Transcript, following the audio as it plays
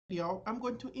Video, I'm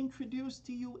going to introduce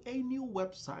to you a new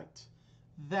website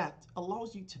that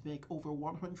allows you to make over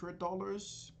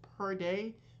 $100 per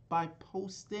day by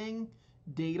posting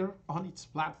data on its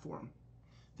platform.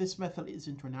 This method is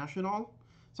international,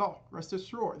 so rest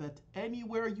assured that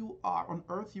anywhere you are on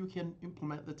earth you can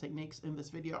implement the techniques in this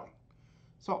video.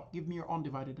 So give me your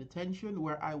undivided attention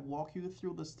where I walk you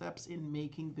through the steps in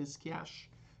making this cash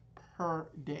per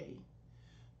day.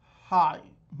 Hi,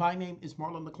 my name is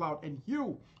Marlon McLeod, and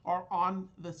you are on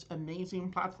this amazing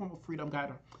platform of Freedom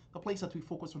Guider, the place that we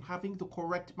focus on having the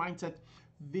correct mindset,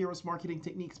 various marketing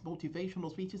techniques, motivational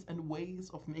speeches, and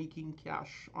ways of making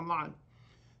cash online.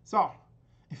 So,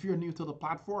 if you're new to the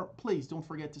platform, please don't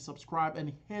forget to subscribe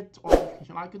and hit the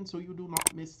notification icon so you do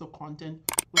not miss the content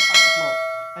which I upload.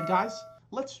 And guys,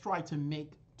 let's try to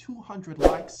make 200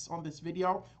 likes on this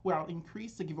video where I'll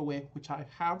increase the giveaway which I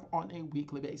have on a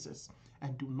weekly basis.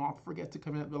 And do not forget to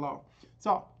comment below.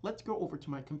 So let's go over to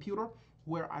my computer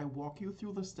where I walk you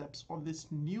through the steps on this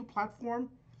new platform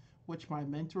which my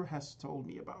mentor has told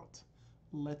me about.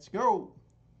 Let's go.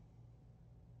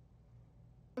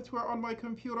 Since we're on my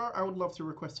computer, I would love to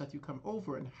request that you come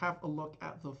over and have a look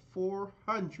at the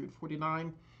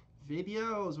 449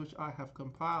 videos which I have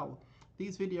compiled.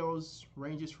 These videos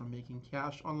ranges from making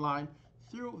cash online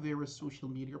through various social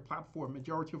media platforms.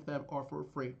 Majority of them are for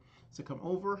free. So come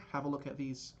over, have a look at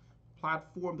these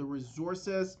platforms, the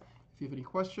resources. If you have any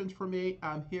questions for me,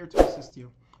 I'm here to assist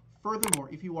you. Furthermore,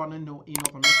 if you want to know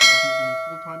another method of making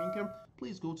full-time income,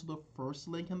 please go to the first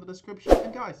link in the description.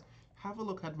 And guys, have a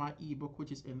look at my ebook,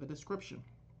 which is in the description.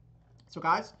 So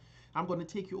guys, I'm going to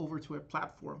take you over to a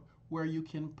platform where you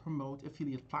can promote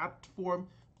affiliate platform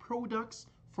products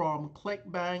from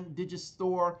ClickBank,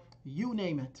 Digistore, you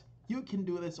name it. You can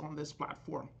do this on this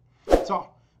platform. So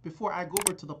before I go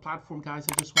over to the platform, guys,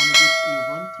 I just want to give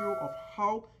a run through of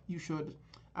how you should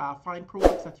find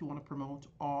products that you want to promote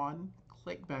on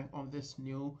ClickBank on this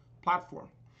new platform.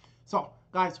 So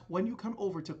guys, when you come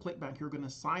over to ClickBank, you're going to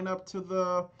sign up to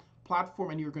the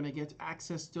platform and you're going to get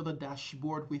access to the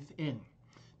dashboard within.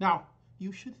 Now,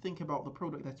 you should think about the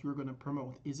product that you're going to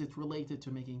promote. Is it related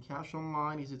to making cash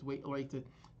online? Is it related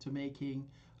to making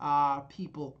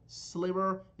people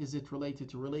slimmer? Is it related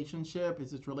to relationship?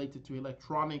 Is it related to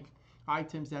electronic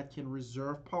items that can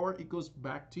reserve power? It goes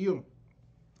back to you.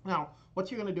 Now, what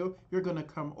you're going to do, you're going to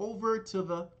come over to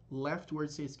the left where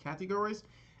it says categories.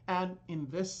 And in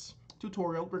this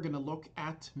tutorial, we're going to look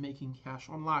at making cash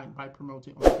online by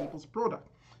promoting other people's product.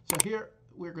 So here,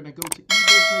 we're going to go to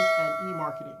e-business and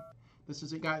e-marketing. This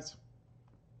is it, guys.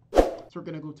 So we're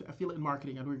going to go to affiliate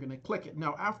marketing and we're going to click it.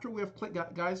 Now, after we have clicked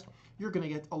that, guys, you're going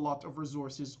to get a lot of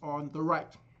resources on the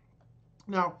right.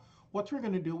 Now, what we're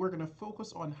going to do, we're going to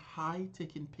focus on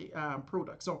high-ticket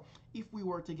products. So if we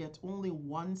were to get only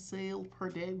one sale per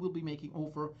day, we'll be making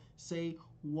over, say,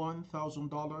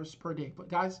 $1,000 per day. But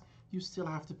guys, you still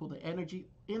have to put the energy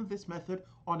in this method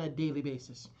on a daily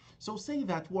basis. So say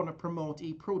that you want to promote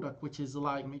a product, which is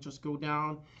like, let me just go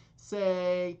down,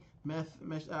 say,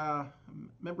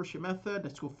 membership method.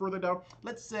 Let's go further down.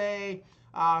 Let's say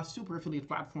super affiliate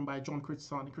platform by John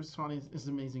Christopher. Christopher is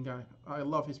an amazing guy. I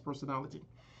love his personality.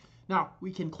 Now we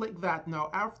can click that.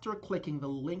 Now after clicking the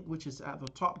link which is at the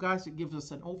top, guys, it gives us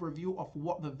an overview of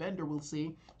what the vendor will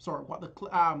see, sorry, what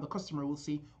the customer will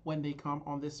see when they come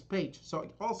on this page. So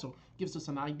it also gives us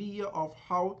an idea of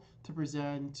how to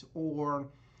present or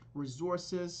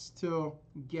resources to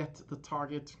get the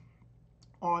target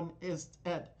on his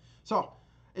head. So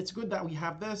it's good that we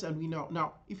have this and we know.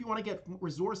 Now, if you want to get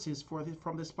resources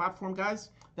from this platform, guys,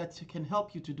 that can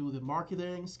help you to do the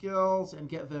marketing skills and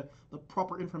get the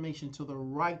proper information to the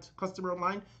right customer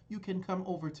online, you can come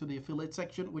over to the affiliate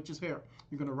section, which is here.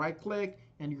 You're going to right click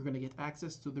and you're going to get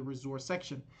access to the resource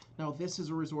section. Now, this is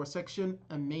a resource section.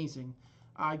 Amazing.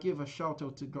 I give a shout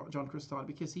out to John Christopher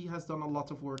because he has done a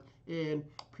lot of work in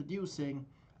producing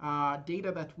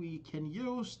data that we can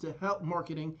use to help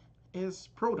marketing his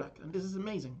product, and this is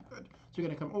amazing. Good. So you're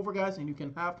going to come over, guys, and you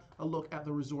can have a look at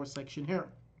the resource section here.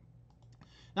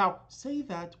 Now, say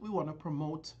that we want to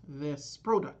promote this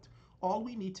product. All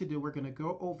we need to do, we're going to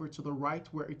go over to the right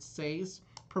where it says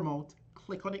promote.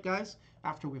 Click on it, guys.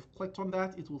 After we've clicked on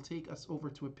that, it will take us over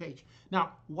to a page.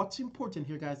 Now, what's important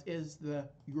here, guys, is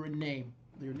your name,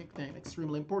 your nickname.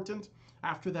 Extremely important.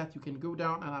 After that, you can go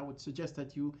down, and I would suggest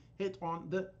that you hit on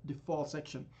the default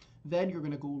section. Then you're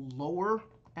going to go lower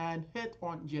and hit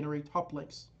on generate hop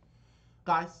links.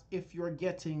 Guys, if you're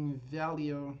getting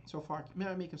value so far, may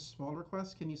I make a small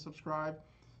request? Can you subscribe?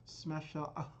 Smash the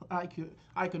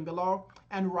icon below,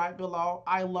 and right below,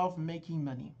 I love making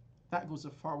money. That goes a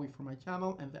far way for my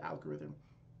channel and the algorithm.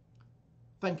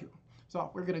 Thank you. So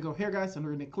we're going to go here, guys, and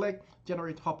we're going to click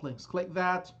generate hop links. Click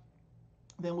that.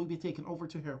 Then we'll be taken over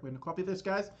to here. We're going to copy this,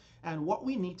 guys. And what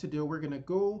we need to do, we're going to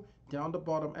go down the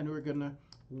bottom and we're going to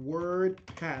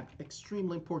WordPad.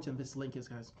 Extremely important this link is,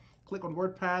 guys. Click on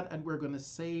WordPad and we're going to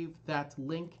save that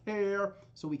link here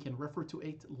so we can refer to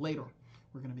it later.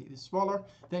 We're going to make this smaller.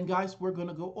 Then, guys, we're going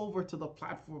to go over to the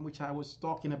platform which I was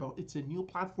talking about. It's a new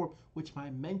platform which my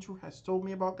mentor has told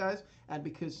me about, guys. And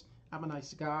because I'm a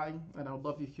nice guy and I would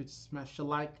love you if you'd smash a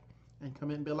like and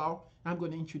comment below, I'm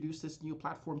going to introduce this new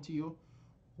platform to you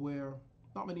where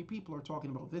not many people are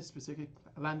talking about this specific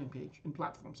landing page and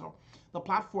platform. So the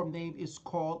platform name is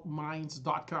called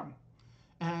minds.com.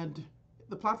 And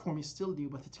the platform is still new,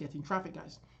 but it's getting traffic,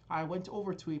 guys. I went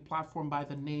over to a platform by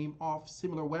the name of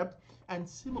SimilarWeb, and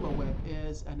SimilarWeb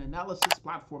is an analysis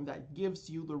platform that gives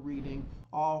you the reading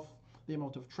of the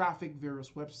amount of traffic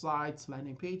various websites,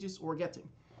 landing pages, or getting.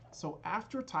 So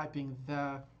after typing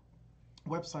the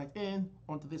website in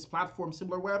onto this platform,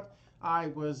 SimilarWeb, I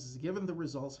was given the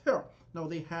results here. Now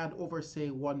they had over,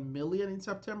 say, 1 million in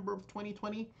September of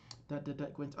 2020.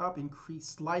 That went up,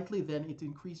 increased slightly, then it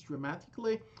increased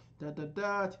dramatically.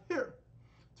 Here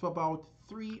to about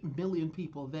 3 million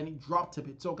people. Then it dropped a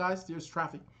bit. So guys, there's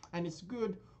traffic, and it's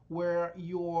good where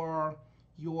you're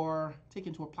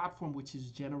taken to a platform which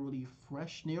is generally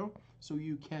fresh, new, so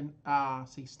you can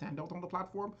say stand out on the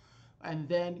platform. And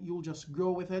then you'll just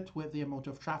grow with it with the amount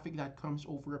of traffic that comes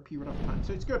over a period of time.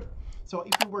 So it's good. So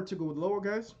if we were to go lower,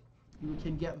 guys, you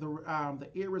can get the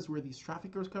areas where these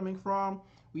traffic is coming from.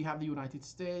 We have the United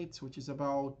States, which is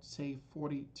about, say,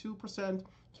 42%.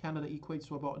 Canada equates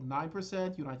to about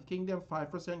 9%. United Kingdom,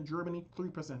 5%. Germany,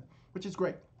 3%, which is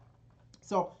great.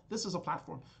 So this is a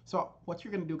platform. So what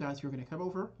you're going to do, guys, you're going to come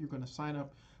over. You're going to sign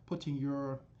up, putting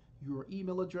your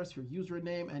email address, your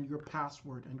username, and your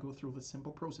password, and go through the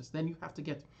simple process. Then you have to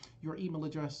get your email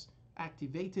address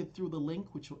activated through the link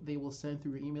which they will send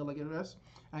through your email address,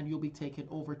 and you'll be taken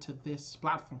over to this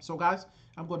platform. So guys,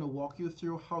 I'm going to walk you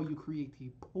through how you create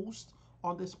a post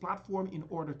on this platform in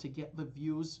order to get the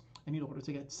views and in order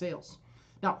to get sales.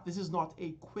 Now, this is not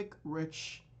a quick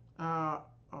rich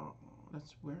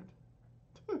that's weird.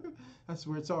 That's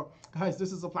weird. So guys,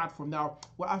 this is a platform. Now,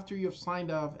 well, after you've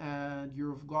signed up and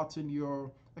you've gotten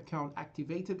your account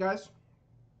activated, guys,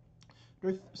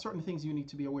 there's certain things you need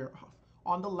to be aware of.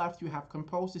 On the left, you have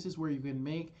compose. This is where you can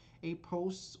make a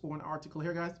post or an article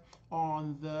here, guys.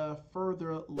 On the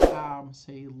further,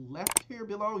 say, left here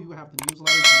below, you have the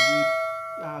newsletter. You can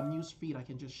read news feed. I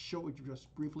can just show it,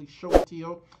 just briefly show it to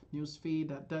you. News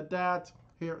feed, that.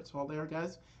 Here, it's all there,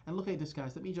 guys. And look at this,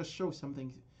 guys. Let me just show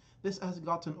something. This has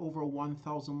gotten over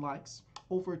 1,000 likes,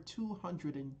 over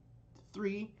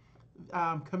 203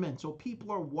 comments. So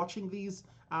people are watching these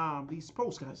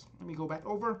posts, guys. Let me go back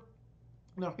over.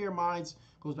 Now here, Minds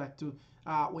goes back to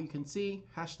what you can see.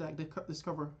 Hashtag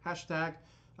discover hashtag.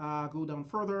 Go down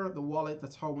further. The wallet.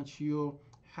 That's how much you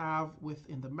have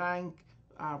within the bank,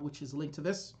 which is linked to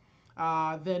this.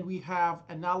 Then we have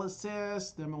analysis,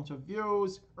 the amount of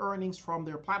views, earnings from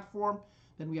their platform.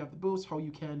 Then we have the boost, how you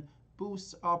can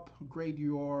boost, upgrade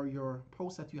your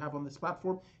posts that you have on this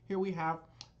platform. Here we have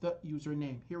the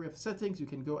username. Here we have settings. You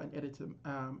can go and edit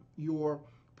your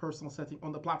personal setting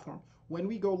on the platform. When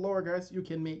we go lower, guys, you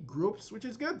can make groups, which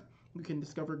is good. You can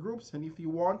discover groups, and if you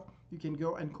want, you can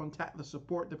go and contact the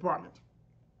support department.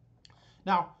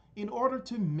 Now, in order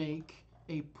to make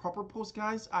a proper post,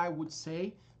 guys, I would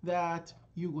say that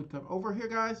you would come over here,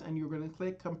 guys, and you're going to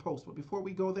click compose. But before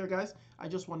we go there, guys, I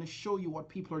just want to show you what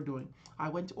people are doing. I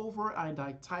went over and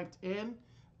I typed in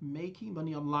making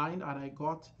money online, and I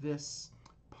got this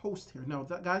post here. Now,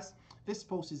 guys, this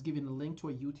post is giving a link to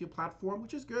a YouTube platform,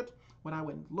 which is good. When I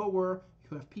went lower,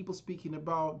 you have people speaking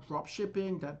about drop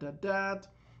shipping,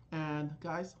 and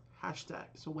guys, hashtag.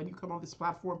 So when you come on this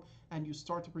platform and you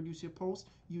start to produce your post,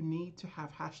 you need to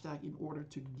have hashtag in order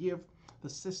to give the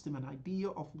system an idea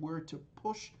of where to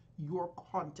push your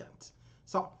content.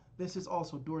 So this is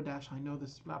also DoorDash. I know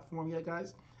this platform, yeah,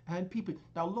 guys. And people,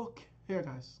 now look here,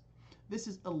 guys. This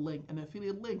is a link, an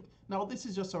affiliate link. Now this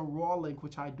is just a raw link,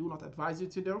 which I do not advise you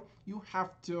to do. You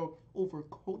have to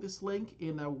overcode this link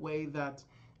in a way that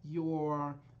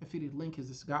your affiliate link is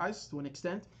this, guys, to an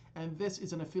extent. And this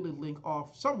is an affiliate link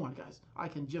of someone, guys. I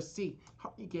can just see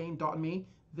honeygain.me.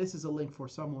 This is a link for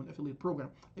someone affiliate program.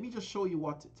 Let me just show you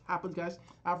what happens, guys.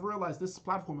 I've realized this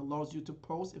platform allows you to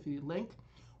post affiliate link,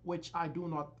 which I do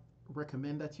not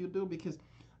recommend that you do, because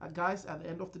guys, at the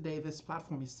end of the day, this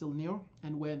platform is still new,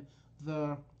 and when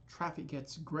the traffic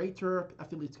gets greater,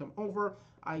 affiliates come over,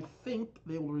 I think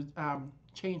they will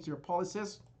change their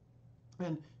policies.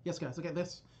 And yes, guys, look at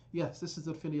this. Yes, this is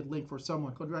an affiliate link for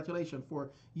someone. Congratulations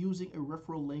for using a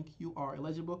referral link. You are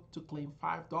eligible to claim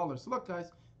 $5. Look,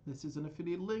 guys, this is an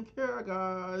affiliate link here,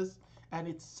 guys, and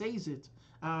it says it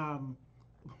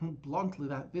bluntly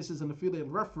that this is an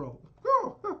affiliate referral.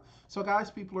 So,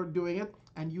 guys, people are doing it,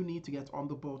 and you need to get on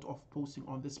the boat of posting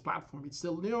on this platform. It's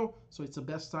still new, so it's the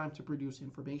best time to produce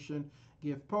information,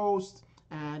 give posts,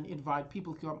 and invite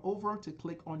people to come over to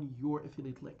click on your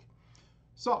affiliate link.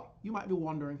 So you might be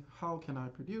wondering, how can I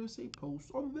produce a post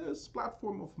on this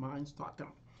platform of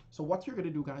minds.com? So what you're going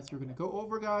to do, guys, you're going to go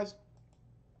over, guys,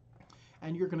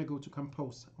 and you're going to go to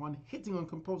compose. On hitting on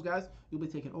compose, guys, you'll be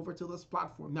taken over to this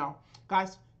platform. Now,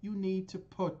 guys, you need to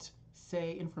put,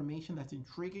 say, information that's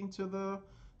intriguing to the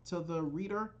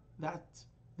reader, that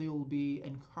they will be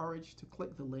encouraged to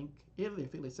click the link in the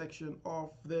affiliate section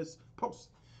of this post.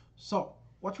 So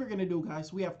what we're going to do,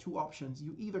 guys, we have two options.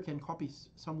 You either can copy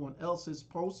someone else's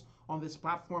post on this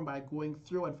platform by going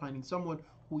through and finding someone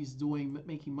who is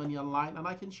making money online, and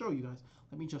I can show you guys.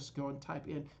 Let me just go and type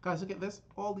in. Guys, look at this.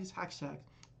 All these hashtags.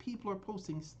 People are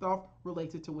posting stuff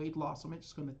related to weight loss. So I'm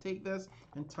just going to take this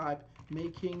and type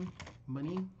making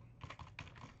money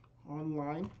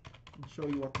online and show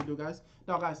you what to do, guys.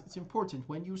 Now, guys, it's important.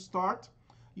 When you start,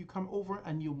 you come over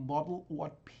and you model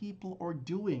what people are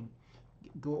doing.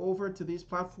 Go over to this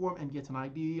platform and get an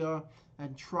idea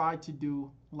and try to do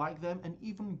like them and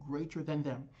even greater than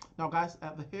them. Now, guys,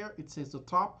 at the here it says the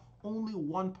top, only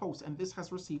one post, and this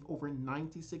has received over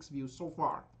 96 views so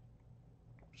far,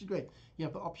 which is great. You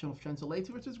have the option of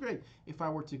translating, which is great. If I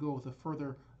were to go the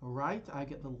further right, I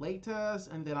get the latest,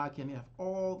 and then I can have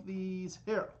all these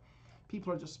here.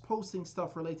 People are just posting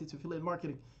stuff related to affiliate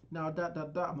marketing. Now,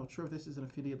 I'm not sure if this is an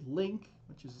affiliate link,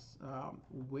 which is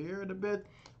weird a bit.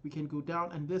 We can go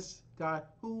down, and this guy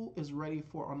who is ready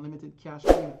for unlimited cash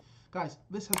payment. Guys,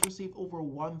 this has received over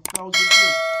 1,000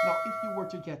 views. Now, if you were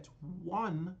to get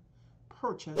one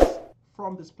purchase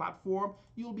from this platform,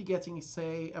 you'll be getting,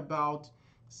 say, about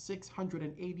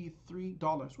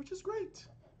 $683, which is great.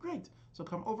 Great. So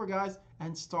come over, guys,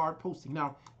 and start posting.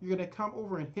 Now, you're going to come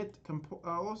over and hit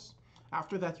compose.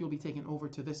 After that, you'll be taken over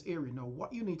to this area. Now,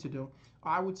 what you need to do,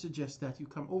 I would suggest that you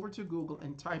come over to Google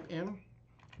and type in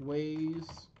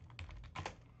ways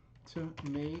to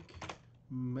make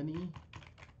money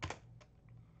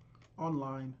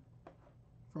online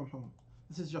from home.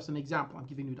 This is just an example. I'm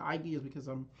giving you the ideas because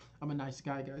I'm a nice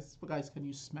guy, guys. But guys, can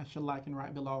you smash a like and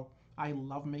right below? I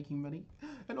love making money.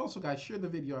 And also, guys, share the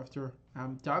video after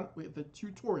I'm done with the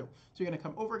tutorial. So you're going to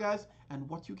come over, guys, and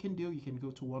what you can do, you can go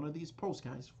to one of these posts,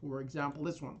 guys. For example,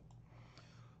 this one.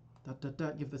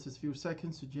 Give this a few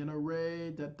seconds to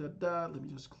generate. Let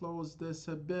me just close this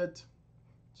a bit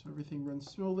so everything runs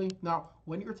smoothly. Now,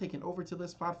 when you're taken over to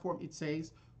this platform, it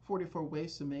says 44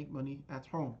 ways to make money at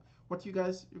home. What you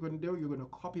guys are going to do, you're going to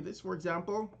copy this, for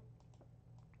example,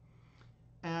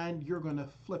 and you're going to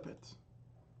flip it.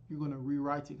 You're going to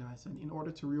rewrite it, guys. And in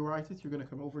order to rewrite it, you're going to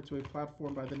come over to a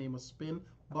platform by the name of Spin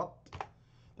Bot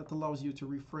that allows you to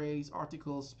rephrase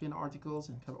articles, spin articles,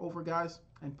 and come over, guys,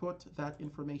 and put that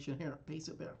information here. Paste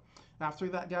it there. After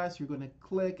that, guys, you're going to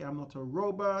click I'm not a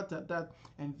robot,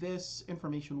 and this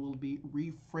information will be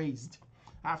rephrased.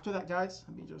 After that, guys,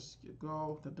 let me just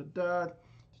go to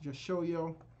just show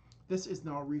you. This is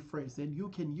now rephrased, and you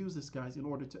can use this, guys, in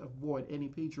order to avoid any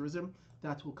plagiarism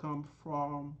that will come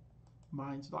from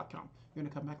minds.com. You're going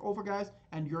to come back over, guys,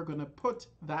 and you're going to put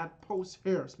that post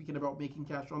here, speaking about making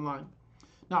cash online.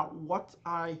 Now, what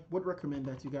I would recommend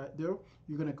that you guys do,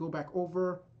 you're going to go back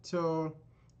over to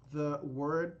the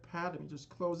WordPad. Let me just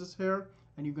close this here,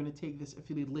 and you're going to take this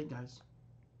affiliate link, guys.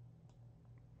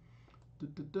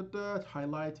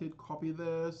 Highlight it, copy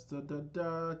this,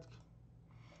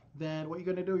 Then what you're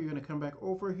going to do, you're going to come back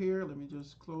over here. Let me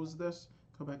just close this.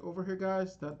 Come back over here,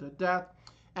 guys.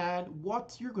 And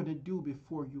what you're going to do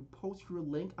before you post your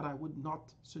link, and I would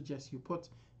not suggest you put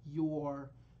your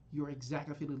exact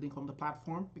affiliate link on the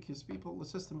platform because the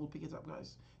system will pick it up,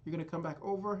 guys. You're going to come back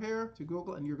over here to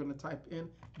Google, and you're going to type in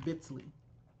Bitly.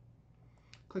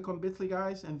 Click on Bitly,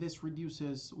 guys, and this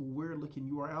reduces weird-looking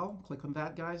URL. Click on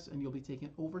that, guys, and you'll be taken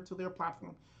over to their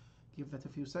platform. Give that a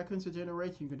few seconds to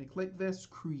generate. You're going to click this,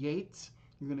 create.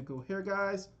 You're going to go here,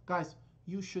 guys. Guys,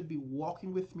 you should be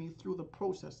walking with me through the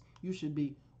process. You should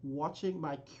be watching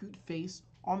my cute face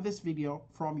on this video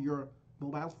from your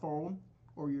mobile phone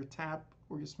or your tab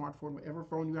or your smartphone, whatever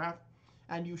phone you have,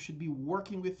 and you should be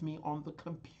working with me on the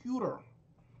computer.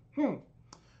 So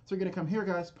you're going to come here,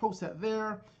 guys, post that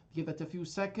there, give that a few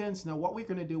seconds. Now what we're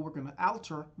going to do, we're going to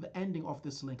alter the ending of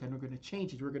this link, and we're going to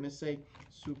change it. We're going to say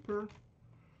super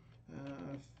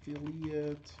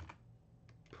affiliate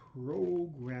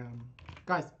program.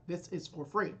 Guys, this is for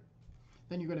free.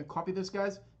 Then you're going to copy this,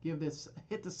 guys, give this,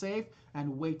 hit the save,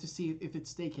 and wait to see if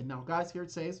it's taken. Now, guys, here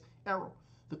it says, error.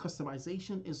 The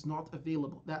customization is not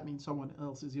available. That means someone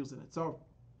else is using it. So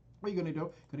what you're going to do,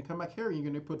 you're going to come back here, and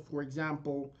you're going to put, for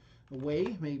example,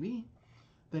 away, maybe.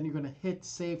 Then you're going to hit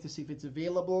save to see if it's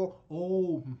available.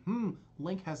 Oh,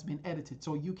 link has been edited.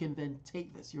 So you can then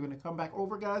take this. You're going to come back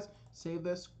over, guys, save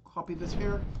this, copy this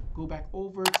here, go back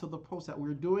over to the post that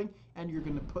we're doing, and you're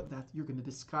going to put that, you're going to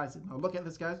disguise it. Now look at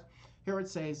this, guys. Here it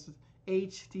says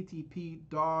http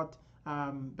dot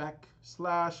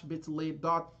 / bit.ly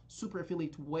dot super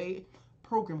affiliate way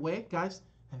program way, guys,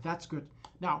 and that's good.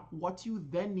 Now what you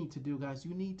then need to do, guys,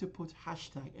 you need to put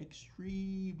hashtag.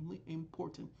 Extremely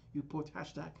important. You put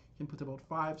hashtag. You can put about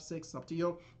 5, 6, up to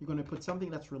you. You're going to put something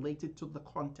that's related to the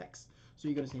context. So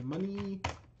you're going to say money,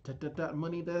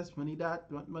 money this, money that,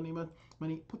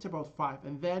 money. Put about 5,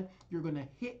 and then you're going to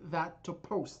hit that to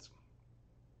post.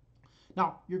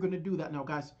 Now you're going to do that now,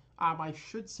 guys. I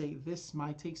should say this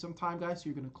might take some time, guys. So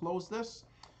you're going to close this,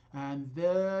 and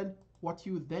then what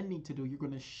you then need to do, you're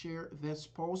going to share this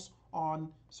post on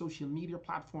social media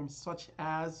platforms such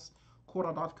as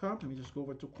Quora.com. Let me just go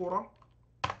over to Quora,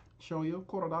 show you.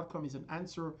 Quora.com is an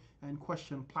answer and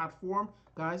question platform,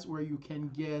 guys, where you can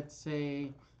get,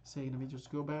 say, let me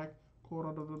just go back.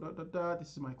 Quora, this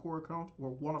is my Quora account,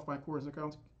 or one of my Quora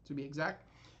accounts to be exact.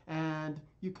 And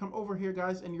you come over here,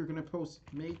 guys, and you're going to post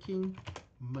making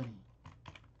money.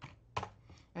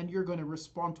 And you're going to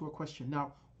respond to a question.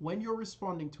 Now, when you're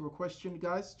responding to a question,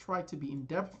 guys, try to be in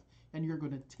depth, and you're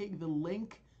going to take the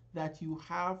link that you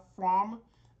have from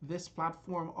this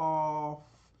platform of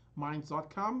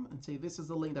minds.com and say, this is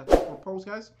the link that's proposed,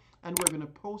 guys, and we're going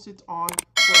to post it on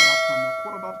Quora.com. Now,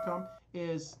 Quora.com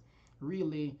is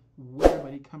really where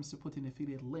when it comes to putting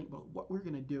affiliate link, but what we're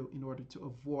going to do in order to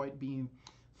avoid being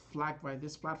flagged by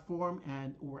this platform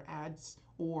and or ads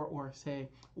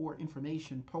or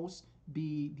information posts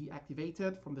be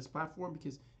deactivated from this platform,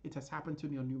 because it has happened to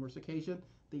me on numerous occasions.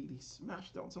 They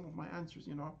smashed down some of my answers,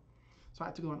 you know. So I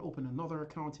had to go and open another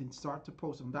account and start to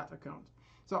post on that account.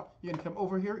 So you're gonna come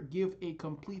over here, give a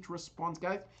complete response,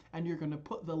 guys, and you're gonna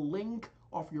put the link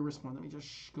of your response. Let me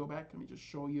just go back. Let me just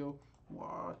show you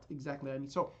what exactly I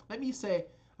need. So let me say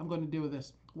I'm going to do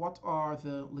this. What are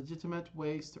the legitimate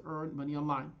ways to earn money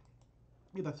online?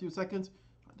 Give that a few seconds.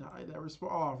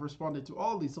 I've responded to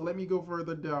all these. So let me go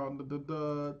further down.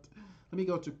 Let me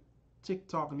go to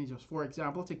TikTok. Let me just, for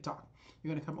example, TikTok.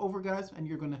 You're going to come over, guys, and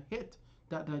you're going to hit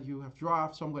that you have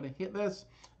draft. So I'm going to hit this.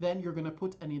 Then you're going to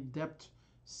put an in-depth,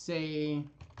 say,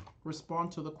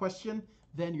 respond to the question.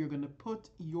 Then you're going to put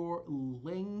your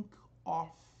link of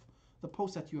the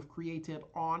post that you have created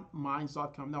on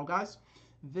minds.com. Now, guys,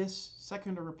 this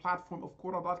secondary platform of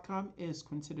Quora.com is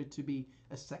considered to be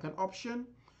a second option.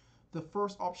 The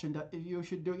first option that you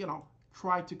should do,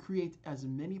 try to create as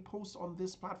many posts on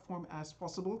this platform as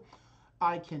possible.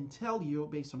 I can tell you,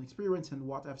 based on experience and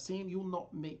what I've seen, you'll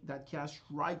not make that cash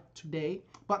right today,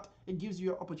 but it gives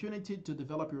you an opportunity to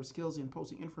develop your skills in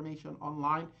posting information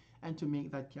online and to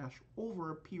make that cash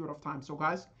over a period of time. So,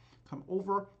 guys, come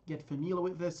over, get familiar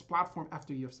with this platform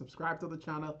after you've subscribed to the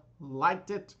channel, liked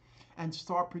it, and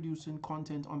start producing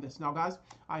content on this. Now, guys,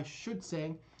 I should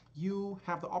say you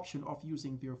have the option of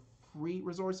using their free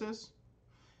resources,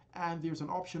 and there's an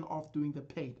option of doing the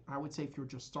paid. I would say if you're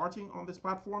just starting on this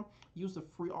platform, use the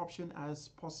free option as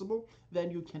possible.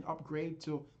 Then you can upgrade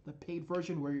to the paid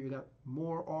version where you got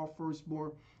more offers,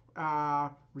 more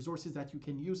resources that you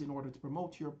can use in order to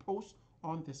promote your posts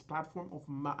on this platform of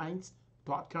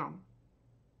minds.com.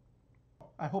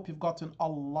 I hope you've gotten a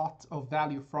lot of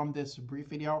value from this brief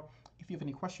video. If you have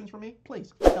any questions for me,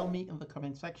 please tell me in the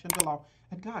comment section below.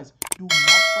 And guys, do not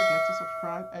forget to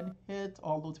subscribe and hit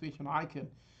all notification icon.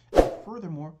 And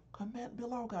furthermore, comment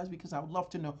below, guys, because I would love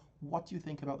to know what you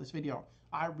think about this video.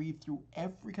 I read through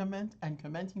every comment, and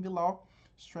commenting below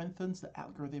strengthens the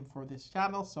algorithm for this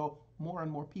channel, so more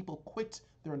and more people quit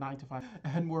their 9-to-5,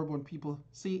 and more people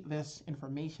see this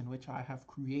information which I have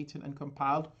created and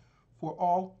compiled for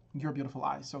all your beautiful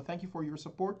eyes. So thank you for your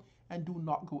support, and do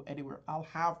not go anywhere. I'll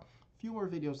have few more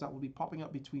videos that will be popping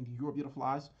up between your beautiful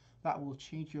eyes that will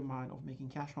change your mind of making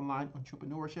cash online,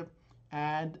 entrepreneurship,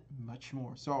 and much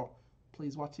more. So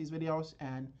please watch these videos,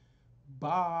 and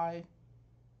bye.